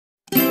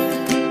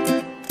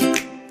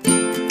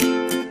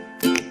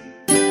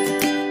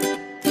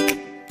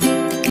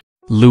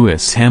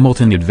Lewis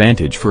Hamilton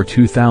advantage for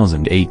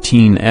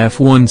 2018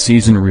 F1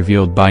 season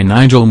revealed by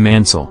Nigel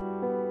Mansell.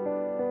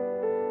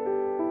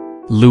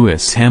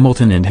 Lewis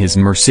Hamilton and his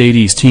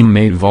Mercedes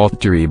teammate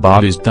Valtteri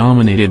Bottas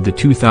dominated the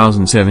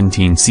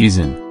 2017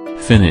 season,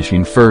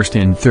 finishing first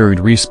and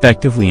third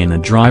respectively in a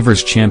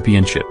Drivers'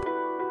 Championship.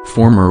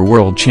 Former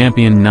world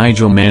champion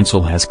Nigel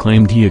Mansell has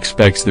claimed he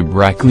expects the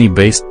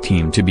Brackley-based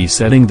team to be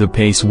setting the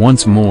pace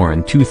once more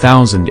in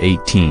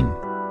 2018.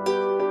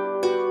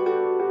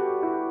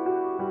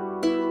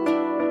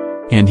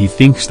 And he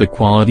thinks the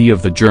quality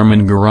of the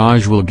German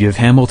garage will give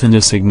Hamilton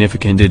a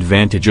significant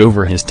advantage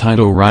over his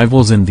title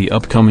rivals in the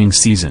upcoming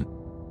season.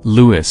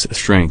 Lewis'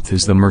 strength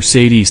is the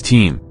Mercedes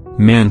team,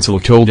 Mansell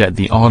told at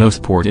the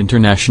Autosport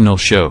International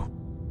show.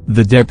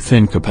 The depth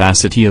and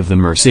capacity of the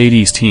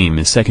Mercedes team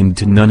is second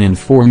to none in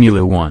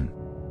Formula One.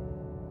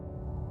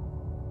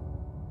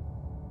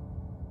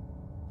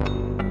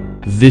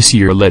 This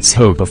year let's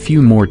hope a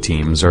few more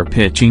teams are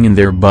pitching in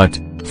there, but,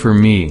 for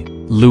me,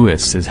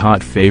 Lewis is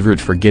hot favorite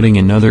for getting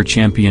another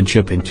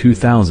championship in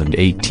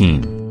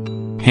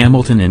 2018.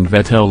 Hamilton and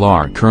Vettel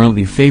are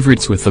currently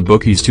favorites with the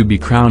bookies to be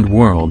crowned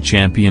world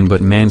champion,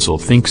 but Mansell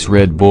thinks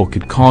Red Bull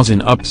could cause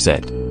an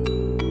upset.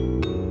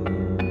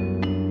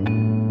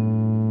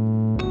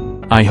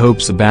 I hope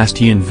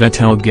Sebastian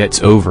Vettel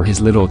gets over his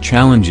little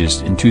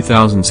challenges in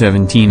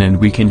 2017 and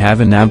we can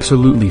have an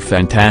absolutely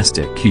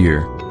fantastic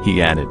year,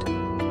 he added.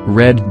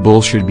 Red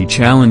Bull should be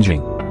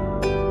challenging.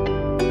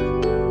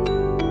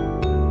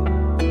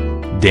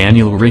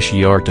 Daniel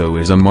Ricciardo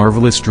is a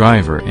marvelous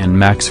driver and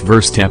Max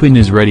Verstappen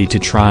is ready to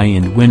try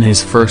and win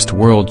his first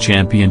world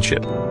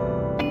championship.